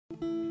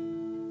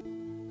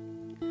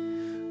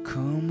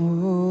Come,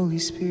 Holy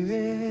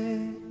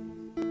Spirit,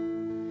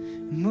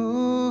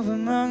 move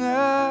among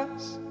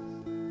us.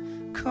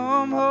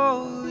 Come,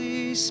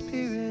 Holy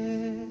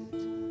Spirit,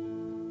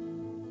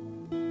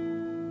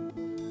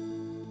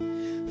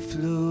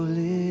 flow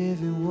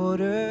living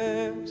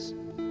waters,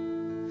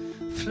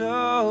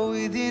 flow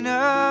within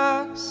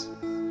us,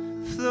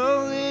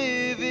 flow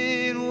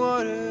living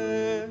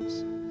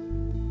waters.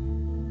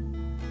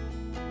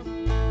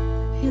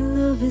 Your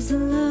love is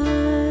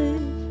alive,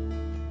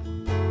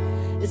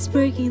 it's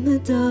breaking the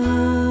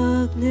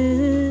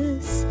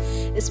darkness,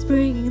 it's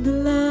bringing the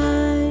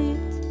light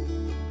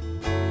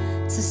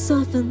to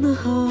soften the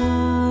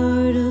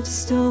heart of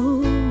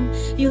stone.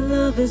 Your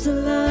love is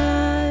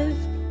alive,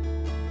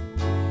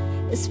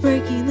 it's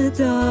breaking the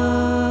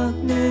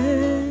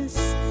darkness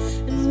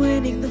and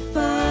winning the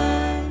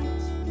fight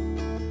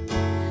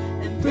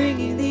and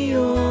bringing the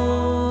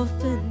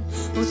orphan.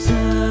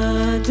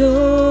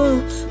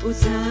 Utando,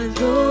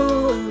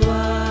 utando,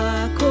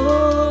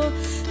 luako,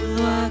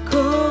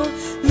 luako,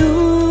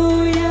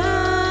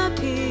 luya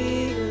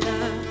pila,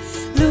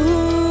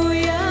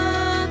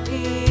 luya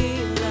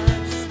pila,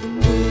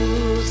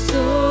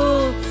 mbuso,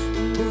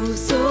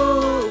 mbuso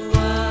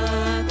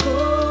wako,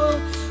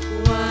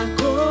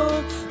 wako,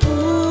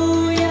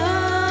 uya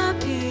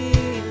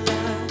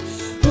pila,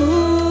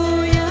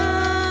 uya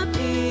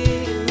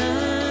pila.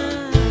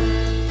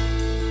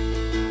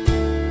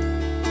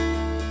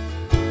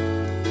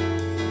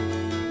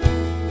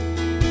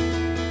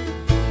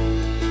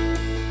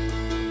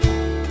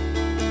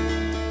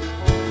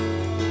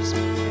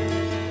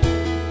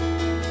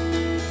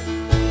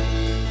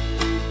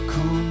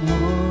 Come,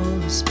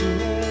 Holy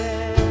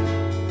Spirit,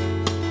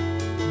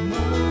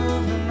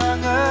 move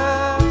among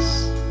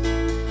us.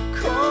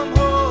 Come,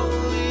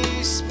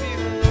 Holy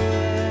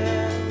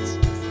Spirit,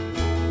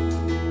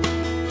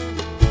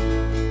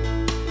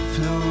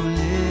 flow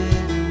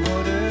living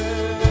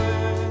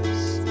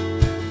waters,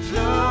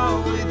 flow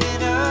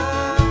within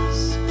us,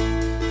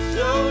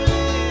 flow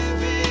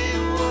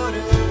living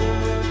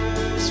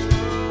waters,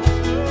 flow.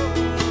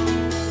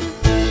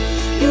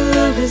 Your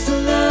love is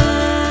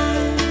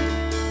alive,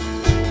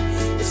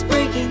 it's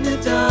breaking the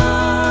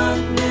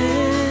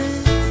darkness,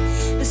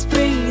 it's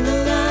bringing the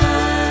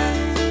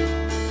light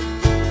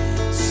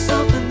to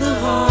soften the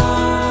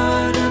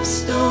heart of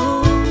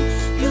stone.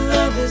 Your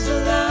love is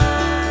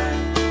alive,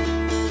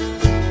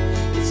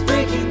 it's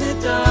breaking the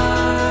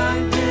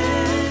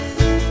darkness,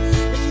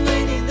 it's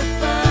winning the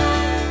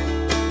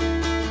fight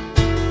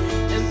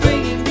and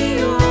bringing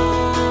the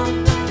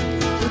orphan.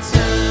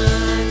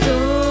 Utando,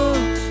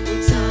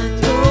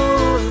 utando,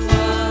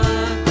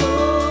 wako,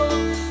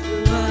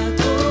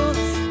 wako,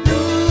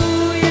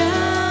 luya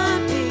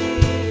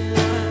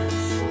pila,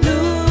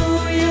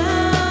 luya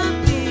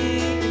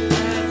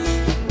pila,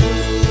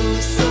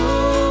 mbuso,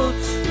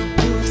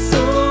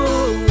 mbuso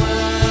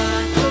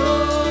wako,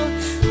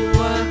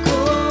 wako,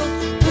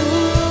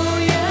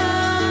 uya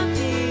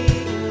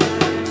pila,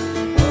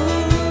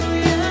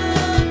 uya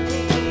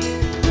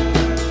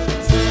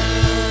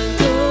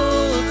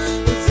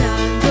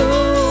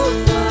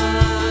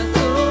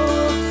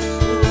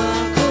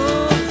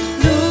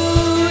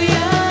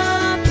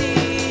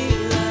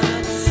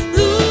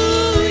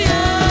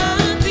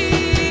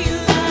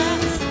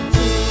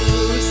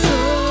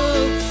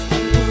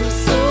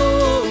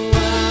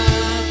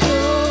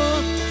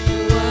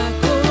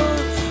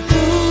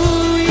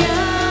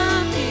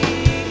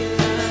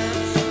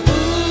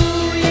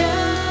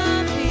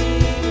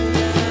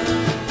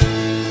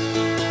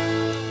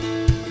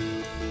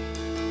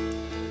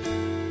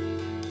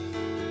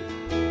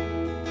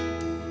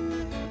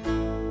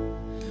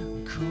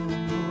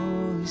Come,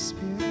 Holy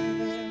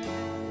Spirit,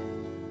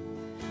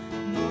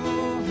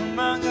 move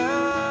among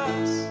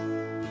us.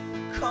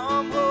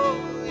 Come,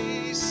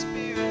 Holy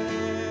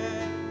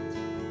Spirit,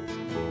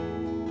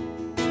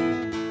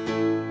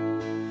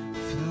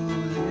 flow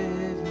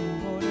living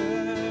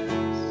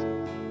waters,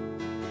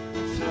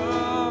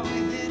 flow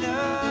within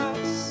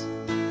us,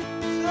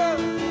 flow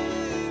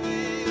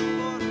living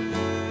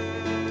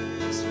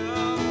waters,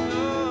 flow,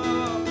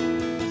 flow.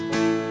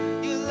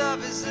 Your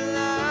love is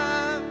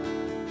alive,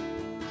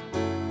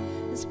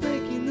 It's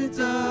breaking the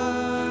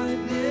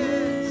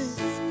darkness,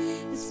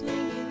 it's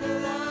making the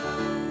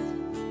light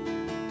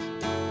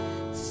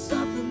to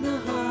soften the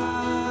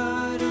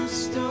heart of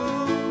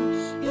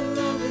stone. Your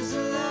love is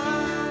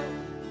alive,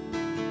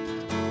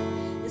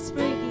 it's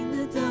breaking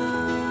the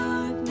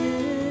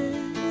darkness,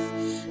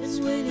 it's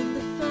winning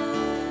the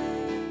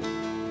fight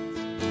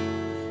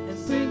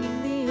and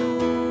bringing the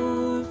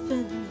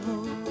orphan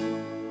home.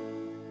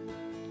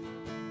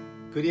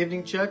 Good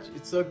evening, church.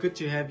 It's so good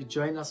to have you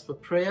join us for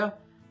prayer.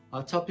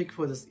 Our topic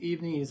for this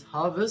evening is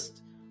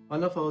harvest.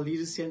 One of our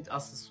leaders sent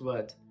us this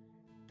word.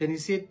 Then he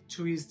said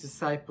to his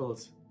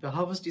disciples, "The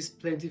harvest is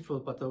plentiful,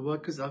 but the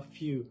workers are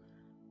few.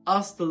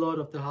 Ask the Lord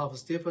of the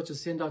harvest, therefore, to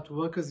send out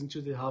workers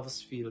into the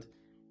harvest field."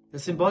 The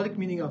symbolic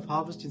meaning of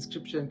harvest in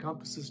Scripture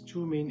encompasses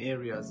two main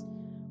areas.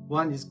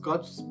 One is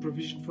God's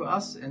provision for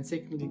us, and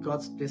secondly,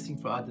 God's blessing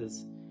for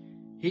others.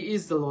 He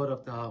is the Lord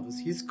of the harvest.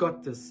 He's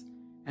got this.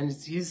 and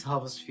it's His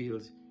harvest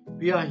field.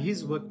 We are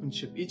His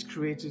workmanship, each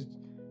created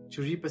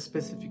to reap a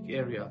specific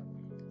area.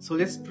 So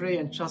let's pray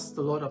and trust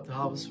the Lord of the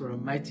harvest for a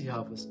mighty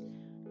harvest.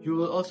 You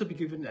will also be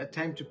given a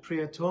time to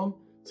pray at home,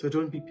 so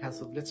don't be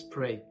passive. Let's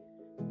pray.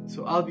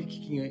 So I'll be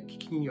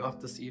kicking you off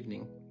this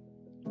evening.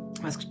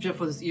 My scripture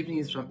for this evening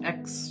is from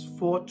Acts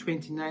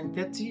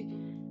 4:29-30,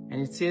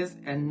 and it says,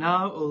 "And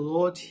now, O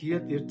Lord, hear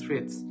their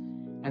threats,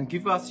 and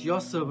give us,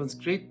 your servants,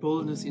 great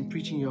boldness in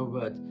preaching your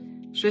word.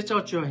 Stretch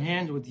out your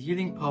hand with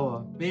healing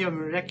power. May your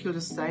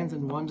miraculous signs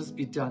and wonders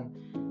be done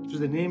through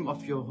the name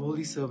of your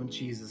holy servant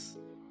Jesus."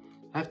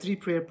 I have 3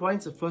 prayer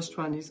points. The first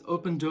one is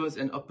open doors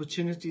and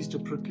opportunities to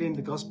proclaim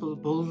the gospel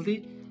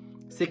boldly.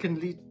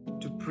 Secondly,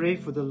 to pray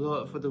for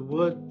the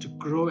word to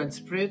grow and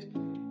spread.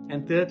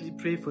 And thirdly,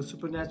 pray for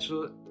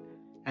supernatural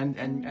and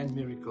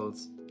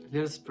miracles.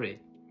 Let us pray.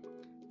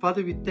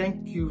 Father, we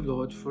thank you,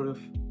 Lord, for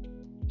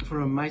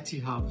a mighty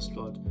harvest,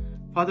 Lord.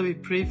 Father, we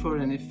pray for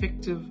an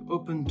effective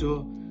open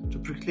door to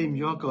proclaim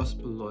your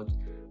gospel, Lord.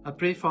 I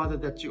pray, Father,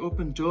 that you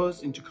open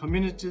doors into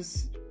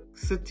communities,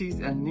 cities,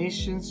 and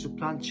nations to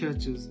plant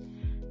churches.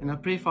 And I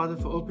pray, Father,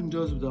 for open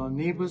doors with our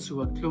neighbors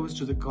who are close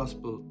to the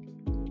gospel.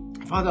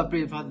 Father, I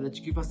pray, Father, that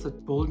you give us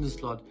that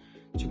boldness, Lord,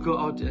 to go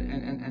out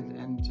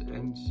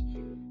and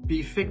be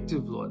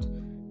effective, Lord.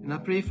 And I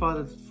pray,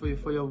 Father,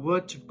 for your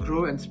word to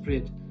grow and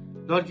spread.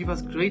 Lord, give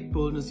us great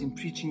boldness in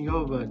preaching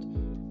your word.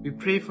 We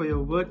pray for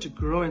your word to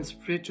grow and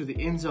spread to the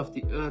ends of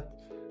the earth.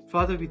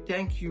 Father, we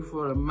thank you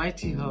for a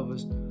mighty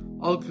harvest.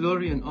 All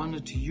glory and honor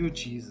to you,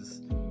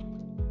 Jesus.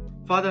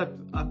 Father,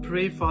 I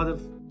pray, Father,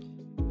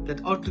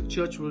 that Outlook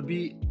Church will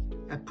be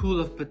a pool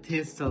of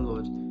Bethesda,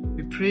 Lord.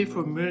 We pray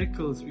for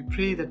miracles. We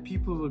pray that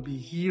people will be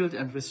healed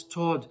and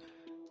restored,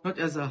 not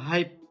as a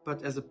hype,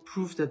 but as a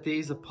proof that there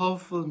is a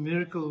powerful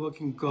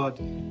miracle-working God.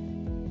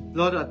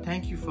 Lord, I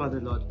thank you, Father,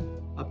 Lord.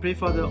 I pray,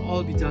 Father,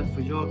 all be done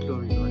for your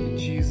glory, Lord. In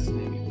Jesus'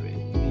 name we pray.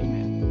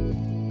 Amen.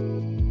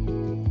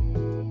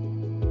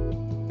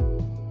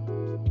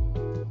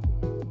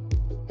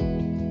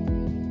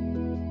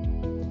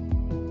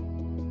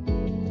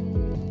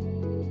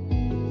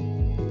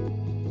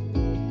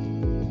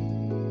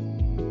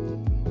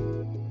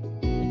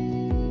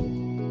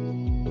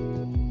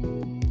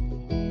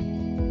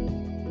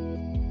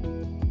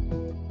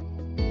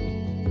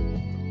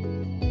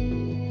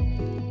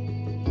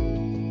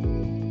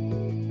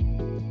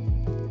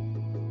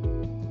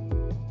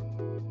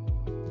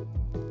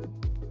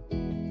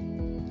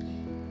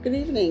 Good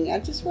evening. I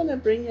just want to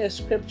bring you a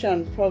scripture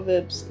on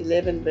Proverbs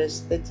 11 verse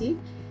 30.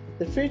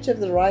 The fruit of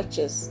the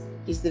righteous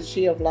is the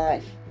tree of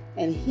life,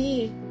 and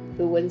he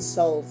who wins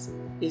souls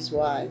is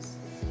wise.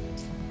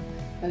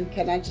 And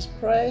can I just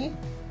pray?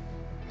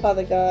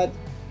 Father God,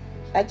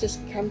 I just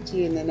come to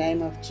you in the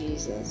name of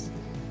Jesus.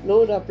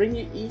 Lord, I bring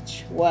you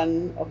each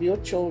one of your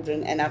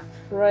children, and I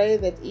pray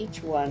that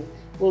each one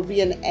will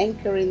be an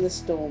anchor in the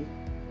storm,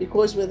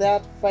 because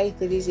without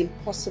faith it is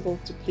impossible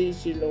to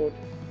please you, Lord.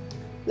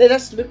 Let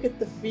us look at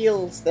the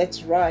fields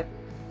that's ripe.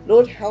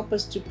 Lord, help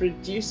us to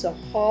produce a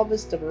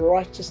harvest of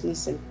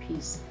righteousness and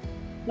peace,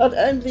 not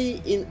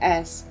only in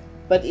us,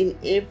 but in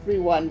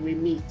everyone we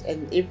meet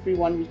and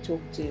everyone we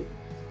talk to.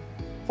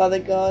 Father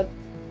God,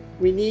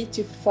 we need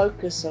to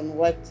focus on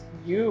what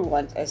you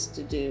want us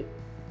to do,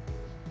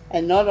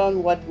 and not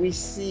on what we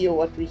see or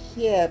what we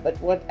hear, but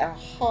what our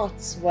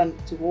hearts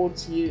want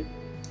towards you,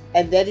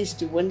 and that is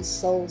to win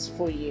souls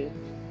for you.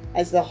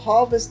 As the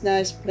harvest now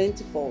is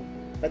plentiful,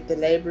 but the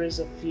laborers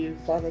are few.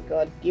 Father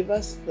God, give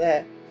us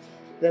the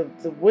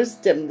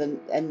wisdom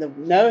and the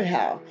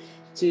know-how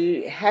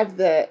to have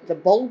the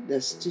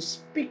boldness to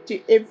speak to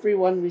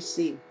everyone we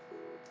see.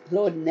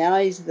 Lord, now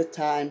is the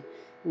time.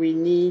 We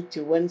need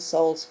to win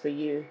souls for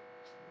you.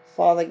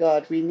 Father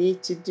God, we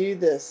need to do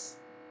this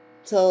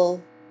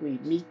till we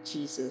meet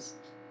Jesus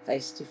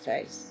face to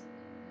face.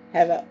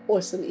 Have an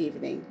awesome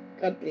evening.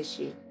 God bless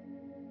you.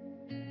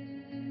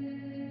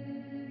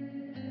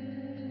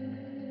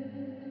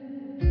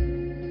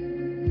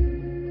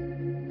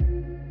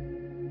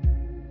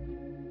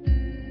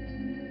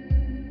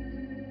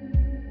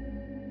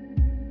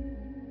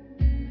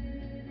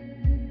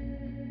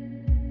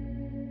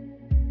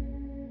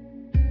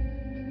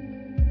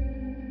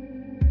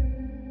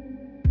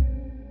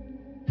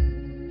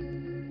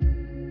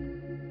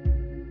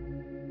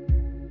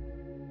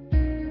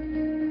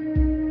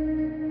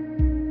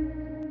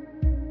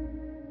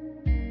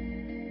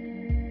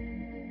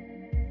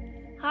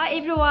 Hi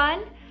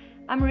everyone,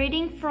 I'm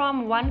reading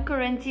from 1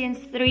 Corinthians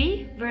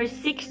 3 verse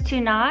 6 to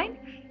 9,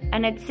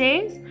 and it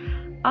says,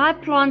 I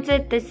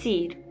planted the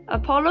seed,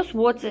 Apollos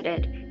watered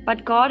it,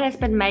 but God has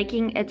been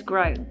making it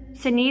grow.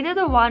 So neither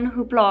the one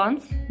who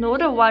plants nor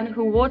the one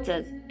who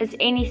waters is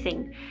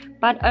anything,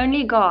 but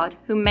only God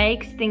who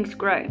makes things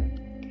grow.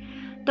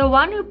 The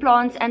one who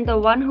plants and the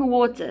one who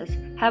waters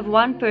have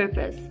one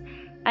purpose,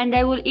 and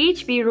they will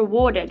each be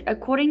rewarded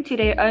according to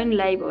their own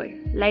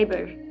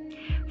labor.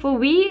 For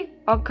we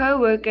are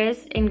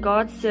co-workers in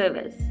God's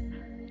service.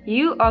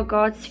 You are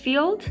God's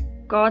field,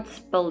 God's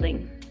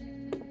building.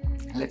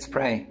 Let's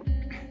pray.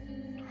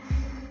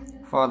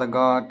 Father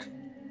God,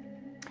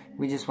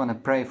 We just want to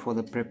pray for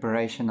the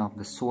preparation of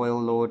the soil,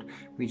 Lord.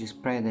 We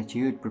just pray that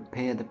you would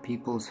prepare the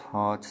people's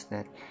hearts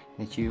that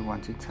you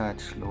want to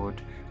touch,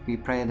 Lord. We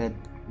pray that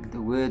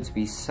the words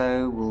we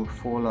sow will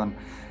fall on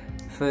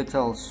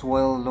fertile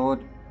soil,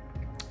 Lord.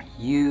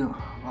 You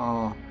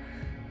are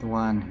the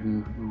one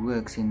who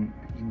works in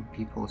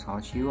people's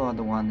hearts. You are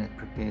the one that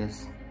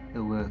prepares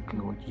the work,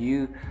 Lord.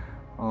 You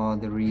are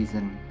the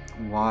reason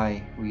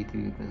why we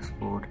do this,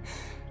 Lord.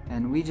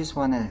 And we just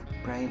want to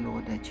pray,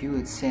 Lord, that you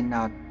would send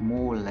out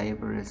more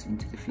laborers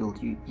into the field.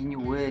 In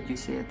your word, you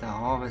said the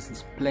harvest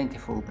is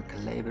plentiful, but the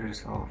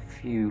laborers are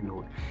few,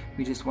 Lord.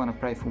 We just want to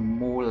pray for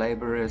more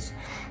laborers,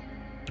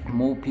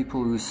 more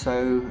people who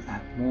sow,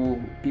 more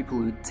people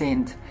who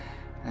tend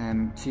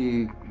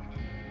to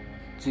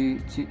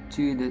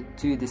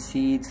the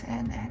seeds,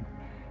 and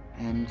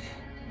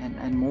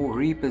more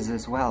reapers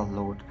as well,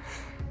 Lord.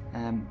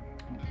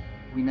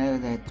 We know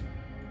that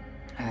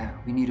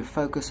we need to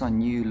focus on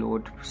you,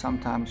 Lord.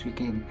 Sometimes we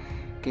can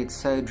get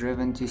so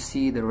driven to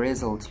see the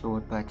results,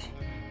 Lord, but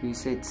you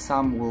said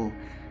some will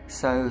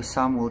sow,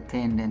 some will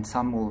tend, and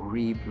some will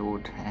reap,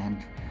 Lord.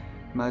 And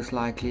most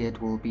likely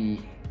it will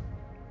be,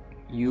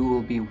 you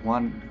will be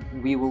one,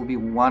 we will be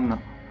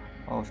one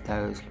of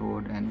those,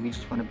 Lord. And we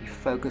just want to be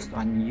focused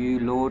on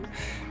you, Lord,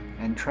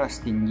 and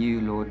trust in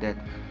you, Lord, that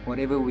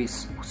whatever we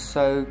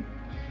sow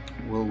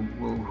will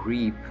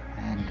reap.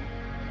 And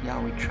yeah,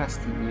 we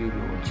trust in you,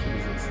 Lord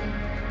Jesus,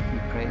 and we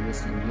pray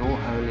this in your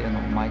holy and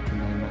almighty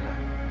name alone.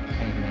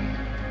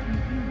 Amen.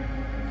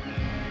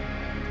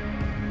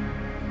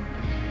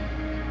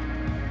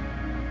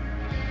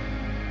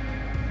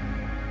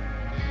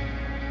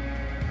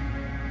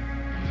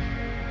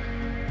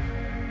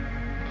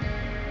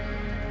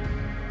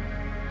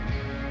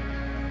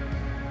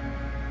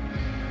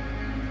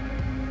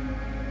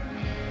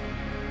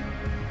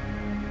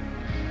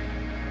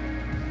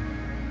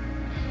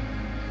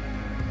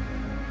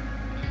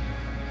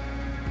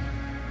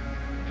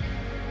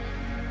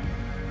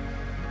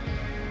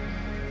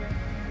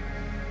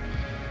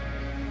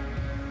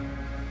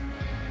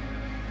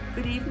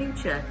 Good evening,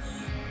 church.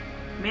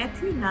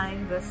 Matthew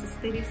 9 verses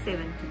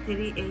 37 to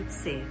 38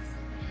 says,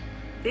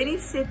 Then he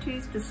said to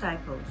his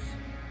disciples,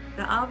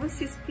 The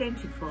harvest is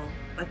plentiful,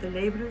 but the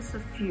laborers are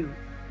few.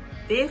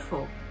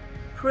 Therefore,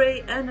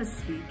 pray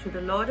earnestly to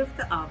the Lord of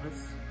the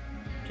harvest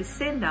to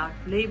send out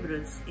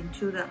laborers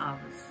into the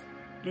harvest.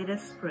 Let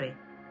us pray.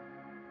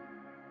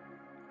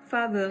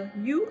 Father,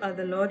 you are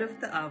the Lord of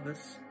the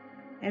harvest,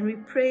 and we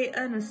pray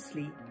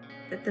earnestly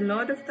that the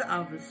Lord of the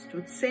harvest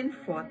would send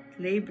forth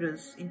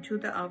laborers into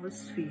the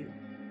harvest field.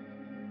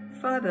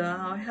 Father,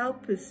 our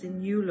help is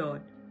in you,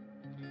 Lord.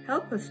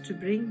 Help us to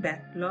bring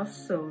back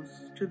lost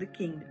souls to the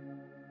kingdom.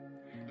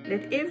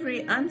 Let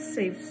every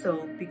unsaved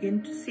soul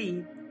begin to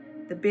see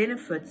the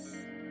benefits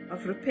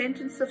of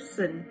repentance of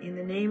sin in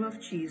the name of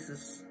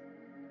Jesus.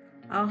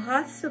 Our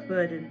hearts are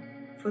burdened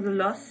for the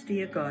lost,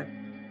 dear God.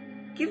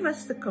 Give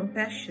us the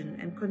compassion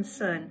and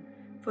concern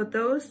for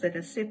those that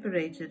are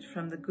separated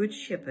from the Good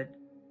Shepherd.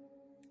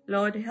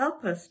 Lord,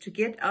 help us to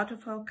get out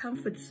of our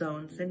comfort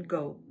zones and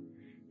go,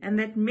 and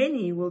that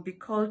many will be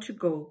called to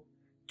go,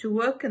 to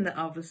work in the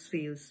harvest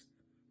fields,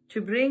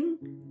 to bring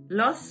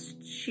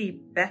lost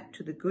sheep back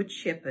to the Good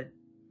Shepherd.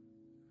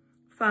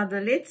 Father,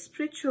 let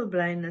spiritual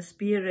blindness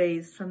be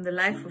erased from the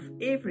life of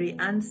every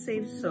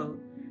unsaved soul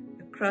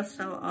across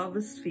our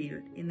harvest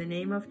field in the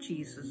name of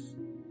Jesus.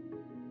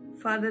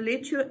 Father,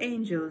 let your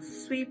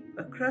angels sweep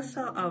across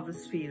our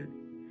harvest field,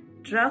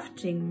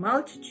 drafting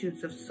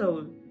multitudes of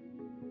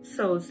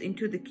souls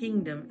into the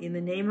kingdom in the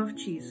name of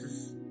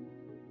Jesus.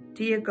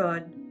 Dear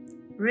God,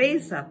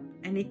 raise up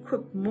and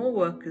equip more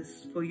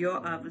workers for your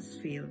harvest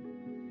field.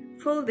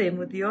 Fill them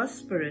with your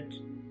Spirit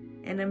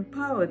and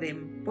empower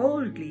them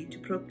boldly to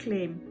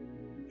proclaim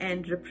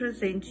and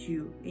represent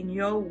you in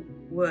your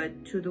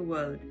word to the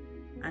world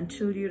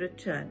until you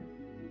return.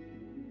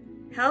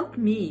 Help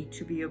me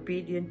to be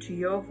obedient to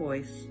your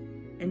voice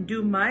and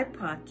do my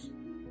part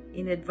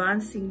in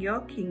advancing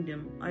your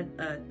kingdom on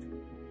earth.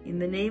 In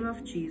the name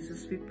of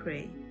Jesus we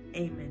pray.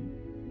 Amen.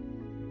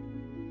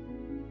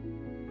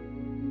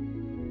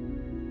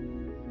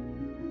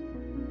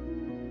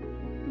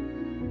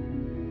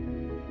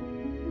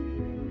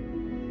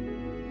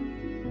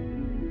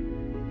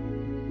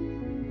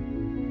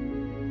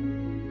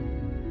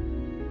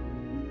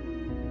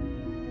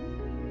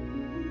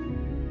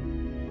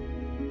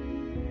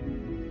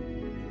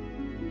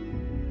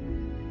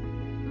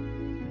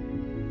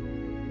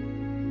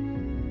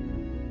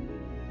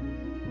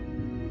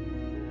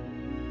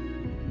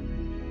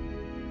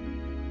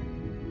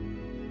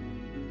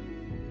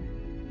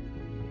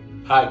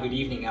 Hi, good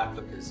evening,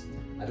 Outlookers.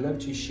 I'd love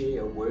to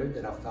share a word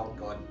that I felt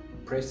God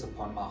press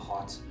upon my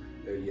heart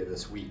earlier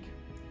this week.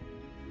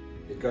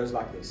 It goes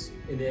like this.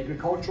 In the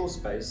agricultural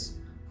space,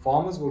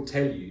 farmers will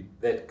tell you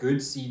that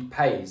good seed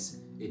pays,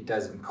 it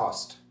doesn't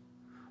cost.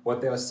 What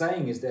they are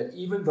saying is that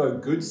even though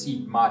good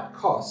seed might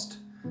cost,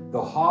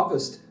 the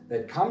harvest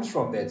that comes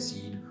from that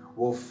seed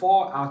will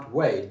far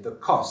outweigh the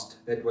cost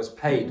that was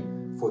paid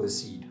for the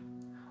seed.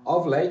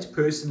 Of late,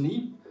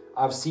 personally,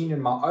 I've seen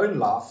in my own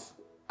life,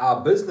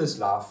 our business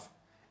life,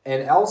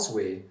 and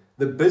elsewhere,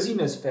 the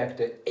busyness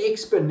factor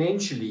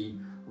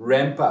exponentially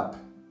ramp up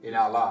in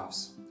our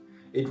lives.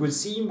 It would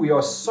seem we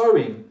are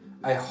sowing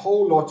a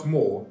whole lot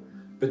more,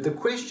 but the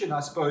question, I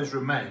suppose,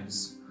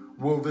 remains,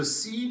 will the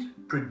seed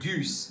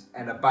produce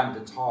an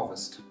abundant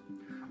harvest?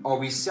 Are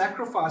we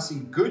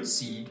sacrificing good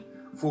seed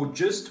for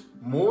just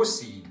more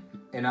seed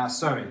in our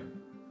sowing?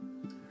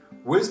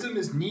 Wisdom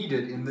is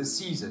needed in this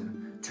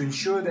season to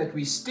ensure that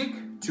we stick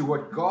to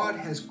what God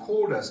has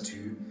called us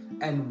to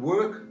and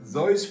work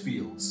those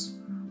fields,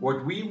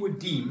 what we would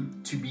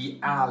deem to be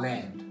our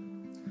land.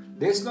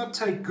 Let's not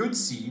take good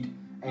seed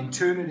and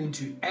turn it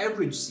into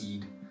average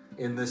seed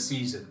in this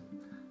season.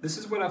 This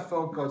is what I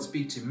felt God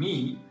speak to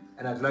me,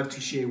 and I'd love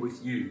to share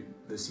with you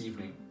this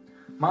evening.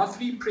 My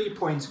 3 prayer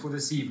points for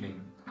this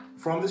evening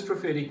from this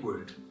prophetic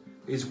word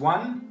is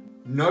 1,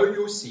 know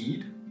your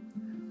seed,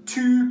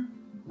 2,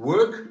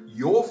 work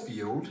your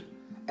field,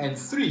 and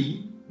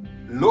 3,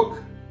 look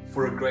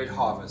for a great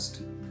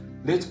harvest.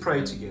 Let's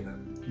pray together.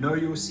 Know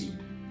your seed.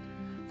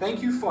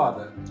 Thank you,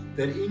 Father,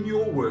 that in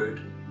your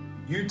word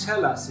you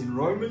tell us in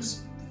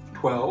Romans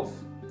 12,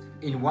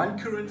 in 1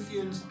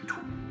 Corinthians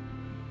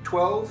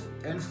 12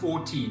 and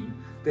 14,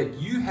 that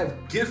you have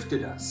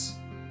gifted us,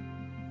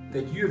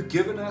 that you have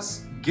given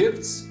us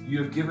gifts,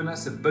 you have given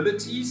us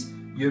abilities,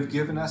 you have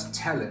given us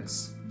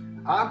talents.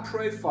 I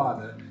pray,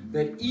 Father,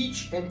 that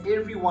each and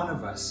every one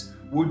of us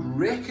would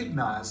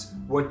recognize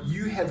what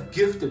you have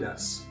gifted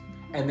us,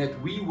 and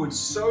that we would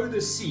sow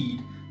the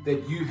seed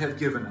that you have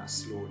given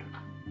us, Lord.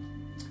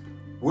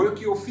 Work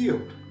your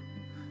field.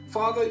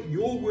 Father,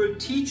 your word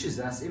teaches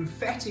us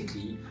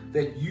emphatically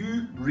that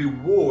you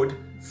reward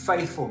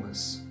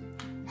faithfulness.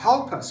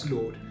 Help us,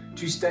 Lord,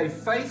 to stay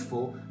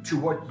faithful to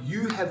what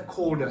you have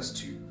called us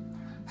to.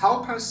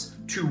 Help us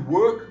to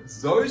work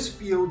those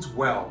fields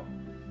well.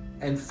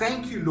 And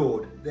thank you,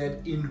 Lord,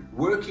 that in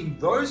working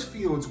those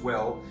fields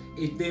well,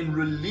 it then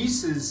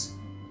releases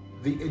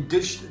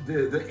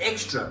the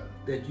extra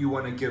that you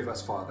want to give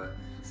us, Father.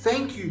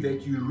 Thank you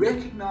that you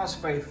recognize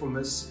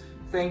faithfulness.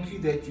 Thank you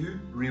that you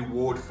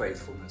reward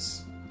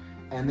faithfulness.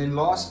 And then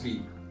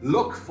lastly,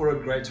 look for a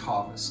great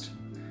harvest.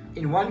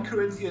 In 1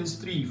 Corinthians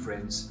 3,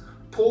 friends,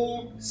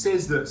 Paul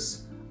says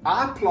this,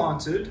 I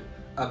planted,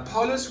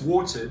 Apollos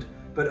watered,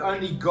 but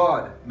only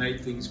God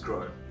made things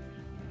grow.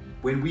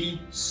 When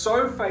we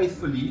sow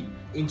faithfully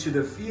into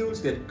the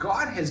fields that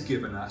God has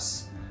given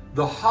us,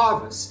 the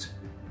harvest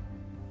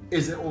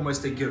is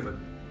almost a given.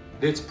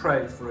 Let's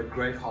pray for a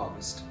great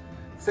harvest.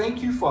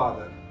 Thank you,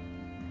 Father,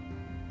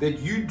 that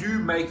you do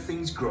make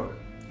things grow.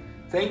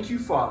 Thank you,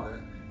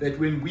 Father, that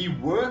when we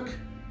work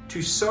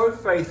to sow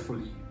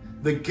faithfully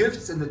the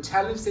gifts and the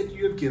talents that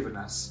you have given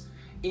us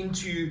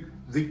into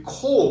the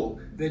call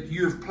that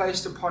you have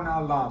placed upon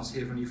our lives,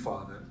 Heavenly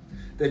Father,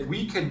 that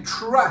we can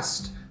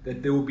trust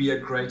that there will be a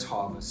great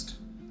harvest.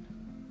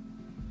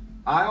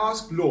 I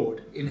ask,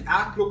 Lord, in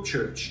Outlook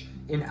Church,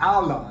 in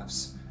our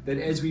lives, that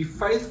as we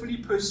faithfully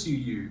pursue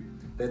you,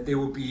 that there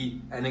will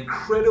be an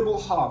incredible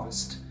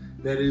harvest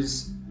that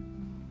is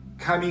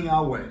coming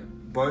our way,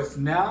 both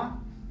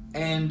now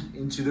and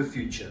into the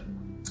future.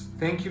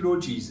 Thank you,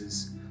 Lord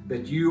Jesus,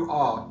 that you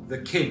are the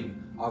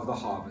King of the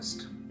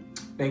harvest.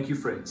 Thank you,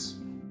 friends.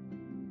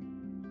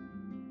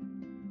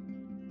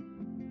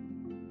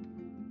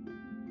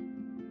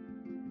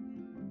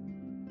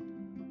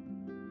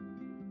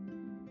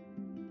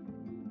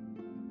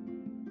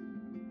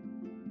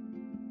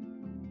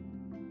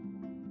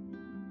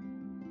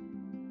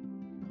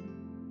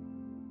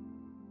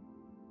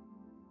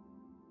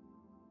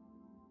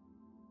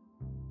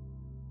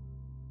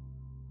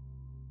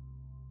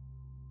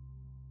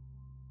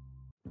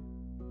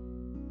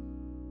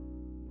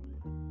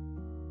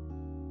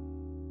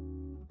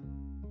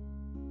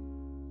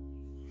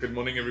 Good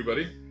morning,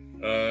 everybody.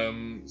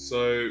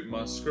 So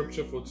my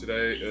scripture for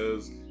today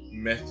is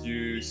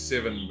Matthew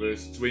 7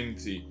 verse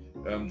 20.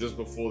 Just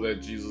before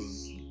that,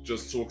 Jesus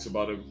just talks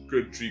about a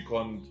good tree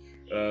can't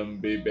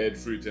bear bad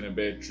fruit and a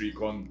bad tree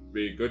can't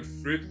bear good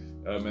fruit.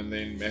 And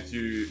then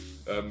Matthew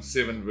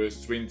 7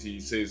 verse 20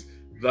 says,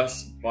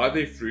 thus by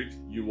their fruit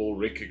you will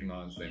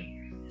recognize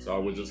them. So I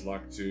would just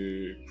like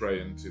to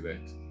pray into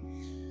that.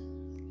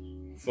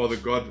 Father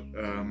God,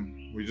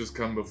 we just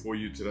come before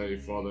you today,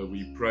 Father.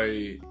 We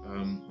pray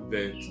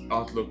that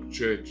Outlook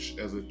Church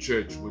as a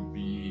church would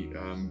be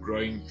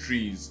growing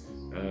trees,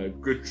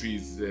 good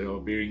trees that are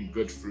bearing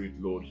good fruit,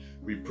 Lord.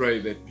 We pray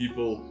that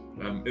people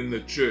in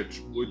the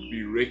church would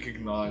be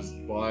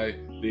recognized by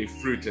their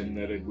fruit and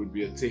that it would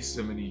be a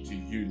testimony to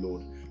you,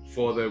 Lord.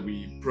 Father,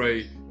 we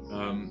pray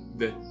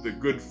that the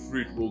good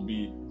fruit will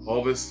be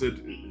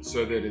harvested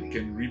so that it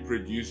can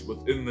reproduce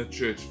within the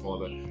church,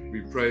 Father.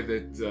 We pray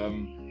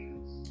that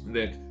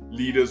that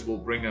leaders will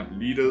bring up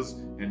leaders,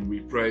 and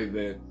we pray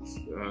that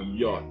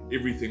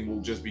everything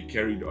will just be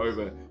carried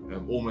over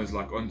almost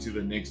like onto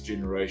the next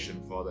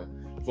generation, Father.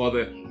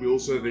 Father, we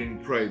also then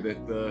pray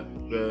that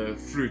the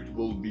fruit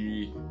will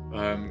be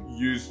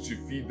used to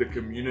feed the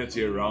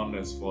community around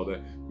us,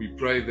 Father. We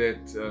pray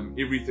that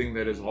everything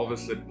that is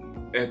harvested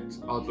at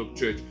Outlook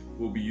Church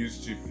will be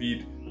used to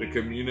feed the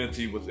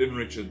community within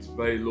Richards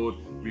Bay, Lord.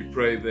 We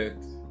pray that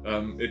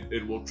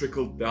it will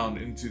trickle down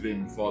into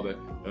them, Father.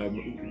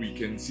 We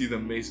can see the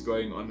mess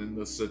going on in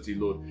the city,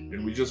 Lord,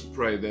 and we just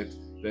pray that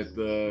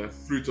the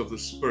fruit of the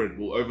Spirit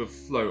will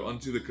overflow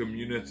onto the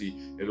community.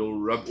 It will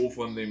rub off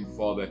on them,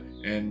 Father,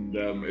 and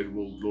it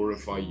will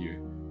glorify you.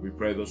 We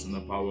pray this in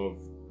the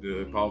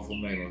powerful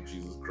name of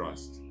Jesus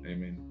Christ.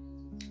 Amen.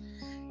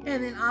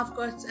 And then I've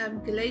got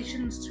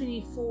Galatians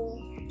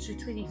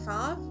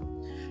 24-25.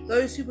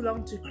 Those who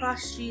belong to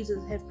Christ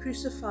Jesus have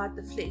crucified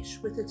the flesh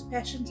with its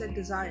passions and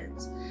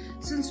desires.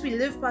 Since we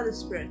live by the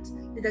Spirit,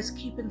 let us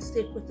keep in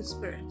step with the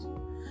Spirit.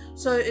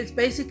 So it's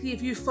basically,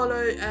 if you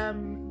follow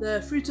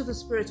the fruit of the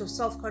Spirit of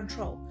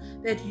self-control,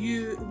 that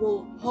you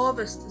will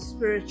harvest the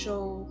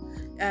spiritual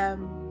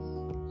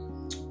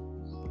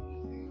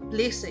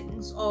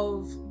blessings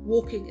of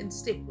walking in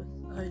step with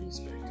the Holy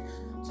Spirit.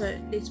 So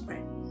let's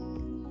pray.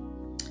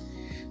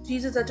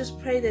 Jesus, I just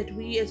pray that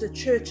we as a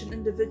church and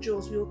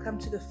individuals, we will come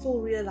to the full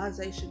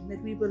realization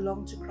that we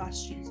belong to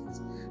Christ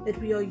Jesus, that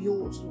we are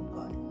yours, Lord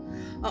God.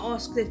 I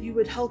ask that you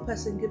would help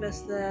us and give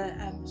us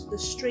the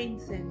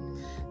strength and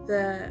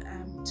the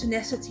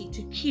tenacity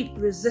to keep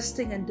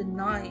resisting and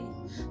denying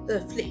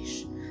the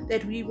flesh,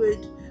 that we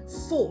would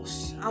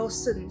force our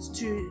sins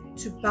to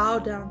bow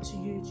down to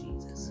you,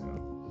 Jesus.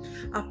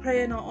 I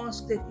pray and I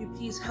ask that you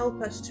please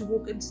help us to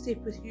walk in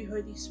step with you,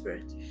 Holy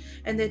Spirit,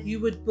 and that you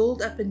would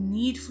build up a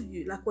need for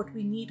you, like what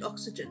we need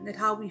oxygen, that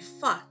how we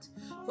fight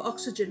for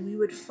oxygen, we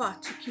would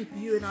fight to keep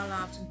you in our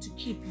lives and to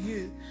keep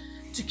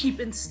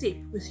in step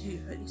with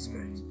you, Holy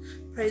Spirit.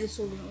 Pray this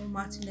all in the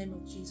almighty name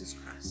of Jesus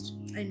Christ.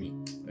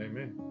 Amen.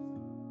 Amen.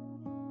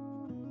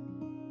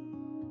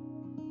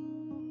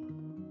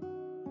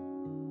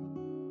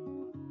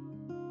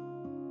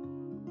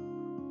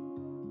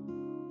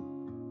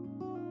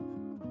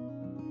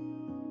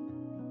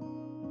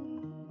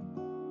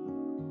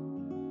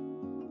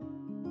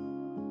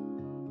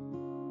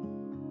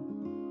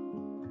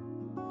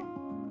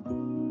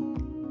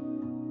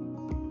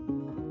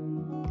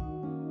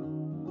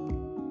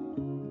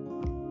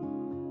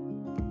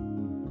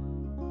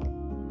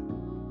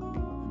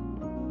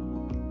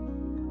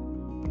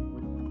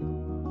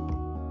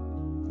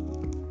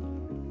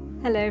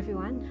 Hello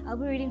everyone, I'll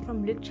be reading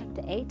from Luke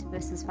chapter 8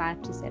 verses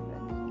 5 to 7.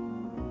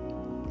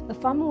 A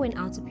farmer went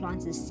out to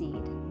plant his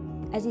seed.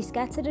 As he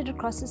scattered it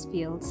across his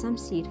field, some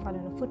seed fell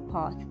on a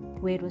footpath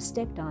where it was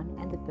stepped on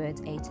and the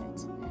birds ate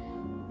it.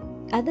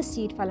 Other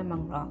seed fell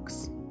among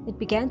rocks. It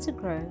began to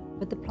grow,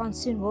 but the plant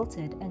soon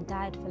wilted and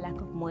died for lack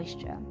of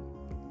moisture.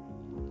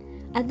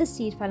 Other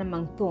seed fell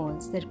among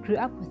thorns that grew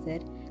up with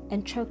it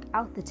and choked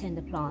out the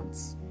tender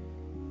plants.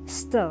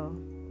 Still,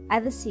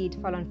 other seed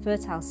fell on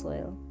fertile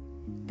soil.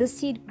 This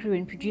seed grew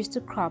and produced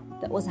a crop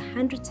that was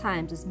 100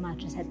 times as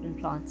much as had been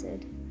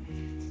planted.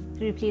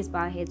 Could we please bow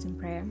our heads in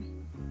prayer?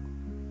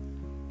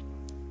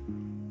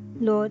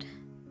 Lord,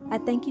 I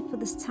thank you for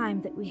this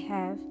time that we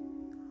have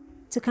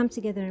to come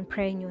together and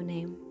pray in your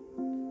name.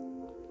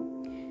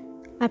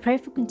 I pray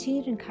for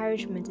continued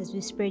encouragement as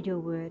we spread your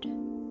word.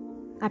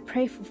 I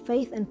pray for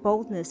faith and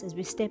boldness as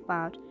we step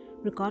out,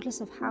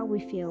 regardless of how we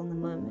feel in the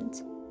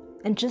moment.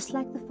 And just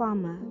like the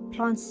farmer,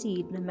 plant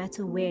seed no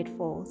matter where it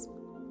falls.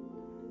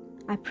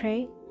 I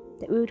pray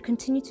that we would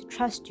continue to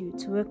trust you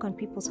to work on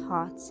people's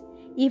hearts,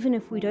 even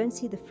if we don't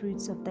see the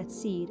fruits of that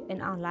seed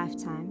in our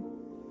lifetime.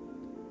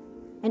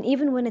 And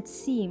even when it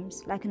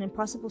seems like an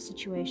impossible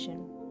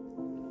situation,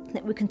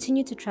 that we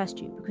continue to trust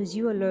you because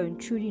you alone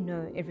truly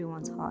know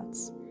everyone's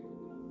hearts.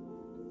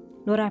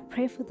 Lord, I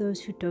pray for those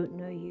who don't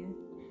know you.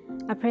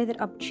 I pray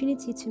that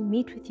opportunity to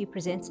meet with you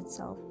presents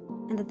itself,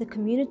 and that the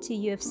community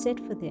you have set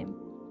for them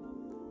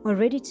are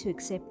ready to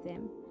accept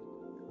them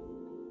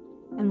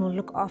and will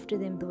look after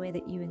them the way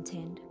that you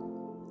intend.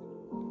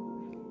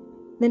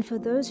 Then for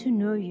those who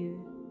know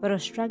you but are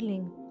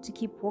struggling to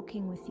keep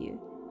walking with you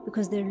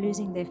because they're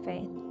losing their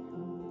faith,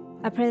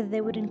 I pray that they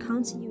would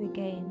encounter you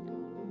again,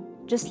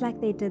 just like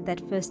they did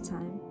that first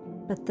time,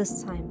 but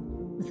this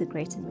time with a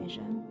greater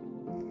measure.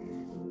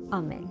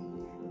 Amen.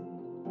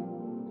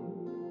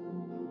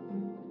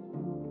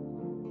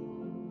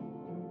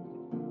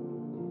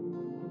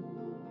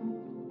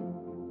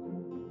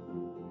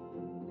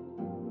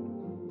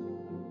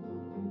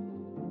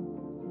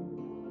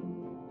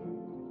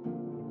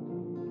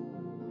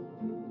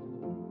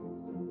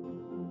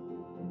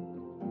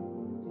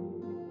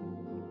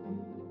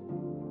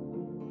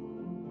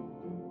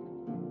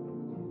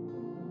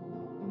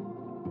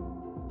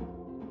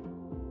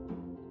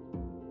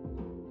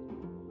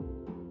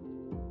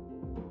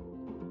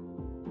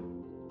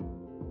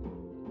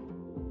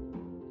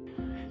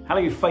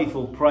 Hello, you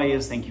faithful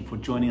prayers. Thank you for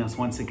joining us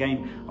once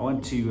again. I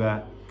want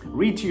to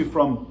read to you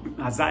from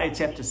Isaiah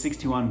chapter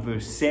 61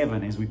 verse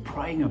 7 as we're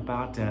praying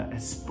about a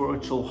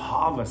spiritual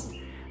harvest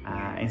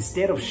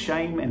Instead of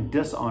shame and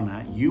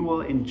dishonor, you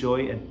will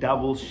enjoy a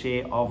double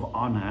share of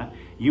honor.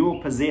 You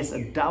will possess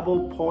a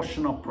double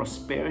portion of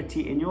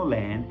prosperity in your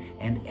land,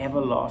 and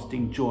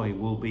everlasting joy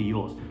will be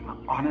yours. I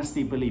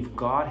honestly believe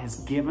God has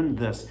given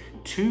this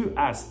to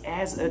us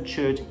as a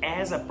church,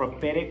 as a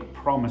prophetic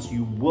promise.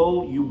 You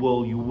will, you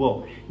will, you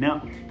will.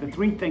 Now, the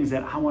three things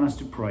that I want us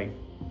to pray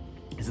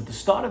is at the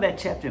start of that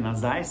chapter in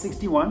Isaiah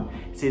 61,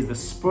 it says, the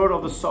Spirit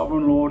of the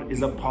Sovereign Lord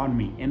is upon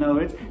me. In other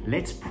words,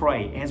 let's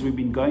pray as we've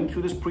been going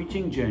through this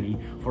preaching journey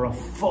for a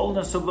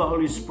fullness of the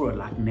Holy Spirit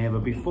like never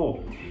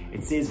before.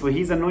 It says, for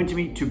He's anointed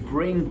me to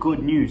bring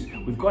good news.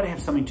 We've got to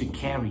have something to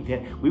carry,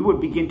 that we would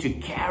begin to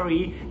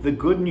carry the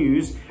good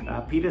news.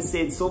 Peter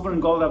said, silver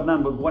and gold I've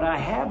none, but what I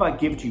have I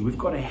give to you. We've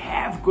got to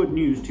have good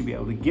news to be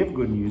able to give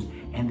good news.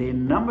 And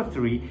then number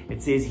 3,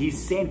 it says He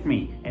sent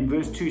me. And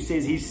verse 2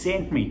 says He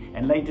sent me.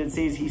 And later it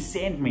says He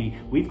sent me.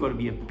 We've got to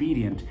be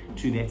obedient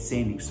to that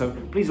sending. So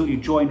please will you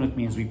join with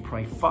me as we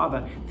pray.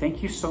 Father,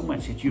 thank you so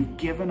much that you've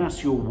given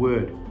us your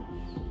word.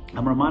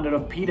 I'm reminded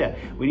of Peter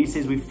when he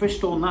says, we've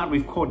fished all night,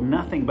 we've caught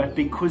nothing, but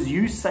because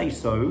you say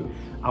so,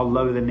 I'll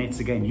lower the nets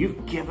again.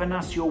 You've given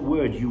us your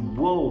word. You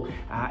will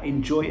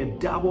enjoy a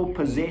double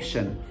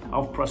possession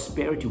of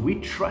prosperity.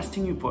 We're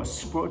trusting you for a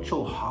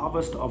spiritual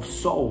harvest of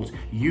souls.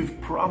 You've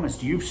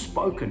promised, you've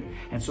spoken.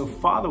 And so,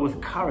 Father,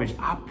 with courage,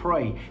 I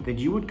pray that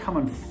you would come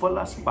and fill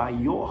us by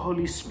your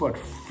Holy Spirit,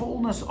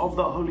 fullness of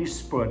the Holy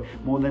Spirit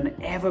more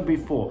than ever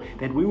before,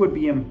 that we would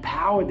be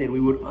empowered, that we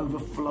would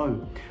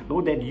overflow.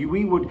 Lord, that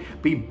we would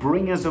be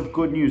bringers of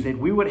good news, that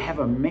we would have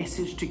a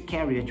message to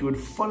carry, that you would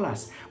fill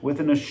us with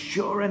an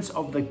assurance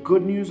of the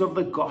good news of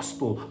the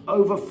gospel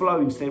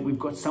overflowing, so that we've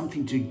got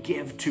something to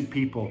give to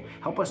people.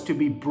 Help us to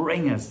be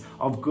bringers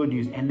of good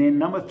news. And then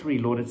number 3,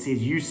 Lord, it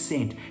says you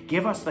sent.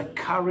 Give us the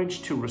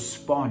courage to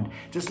respond.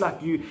 Just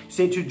like you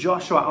said to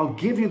Joshua, I'll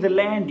give you the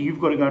land,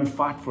 you've got to go and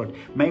fight for it.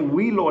 May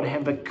we, Lord,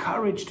 have the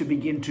courage to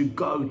begin to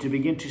go, to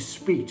begin to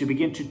speak, to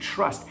begin to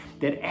trust,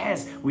 that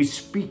as we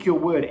speak your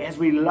word, as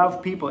we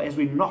love people, as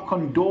we knock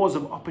on doors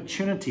of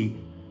opportunity,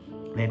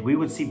 that we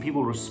would see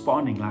people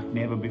responding like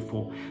never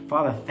before.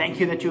 Father, thank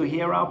you that you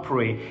hear our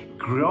prayer.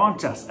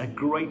 Grant us a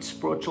great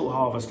spiritual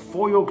harvest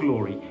for your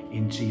glory.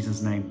 In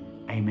Jesus' name,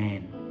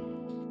 amen.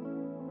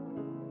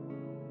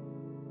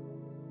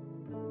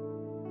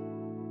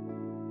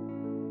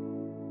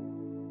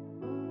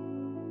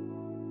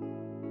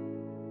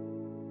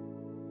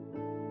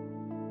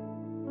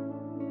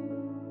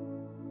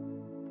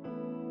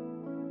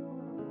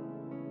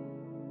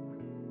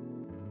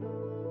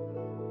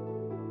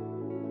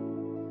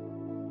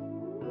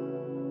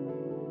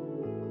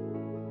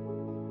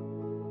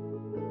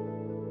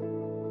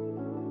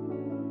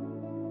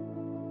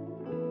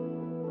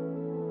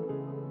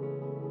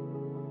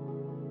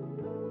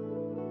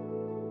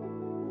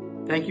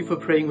 Thank you for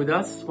praying with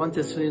us. 1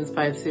 Thessalonians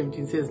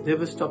 5:17 says,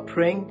 never stop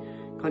praying.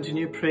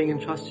 Continue praying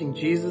and trusting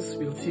Jesus.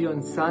 We'll see you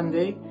on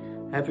Sunday.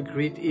 Have a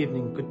great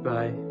evening.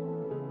 Goodbye.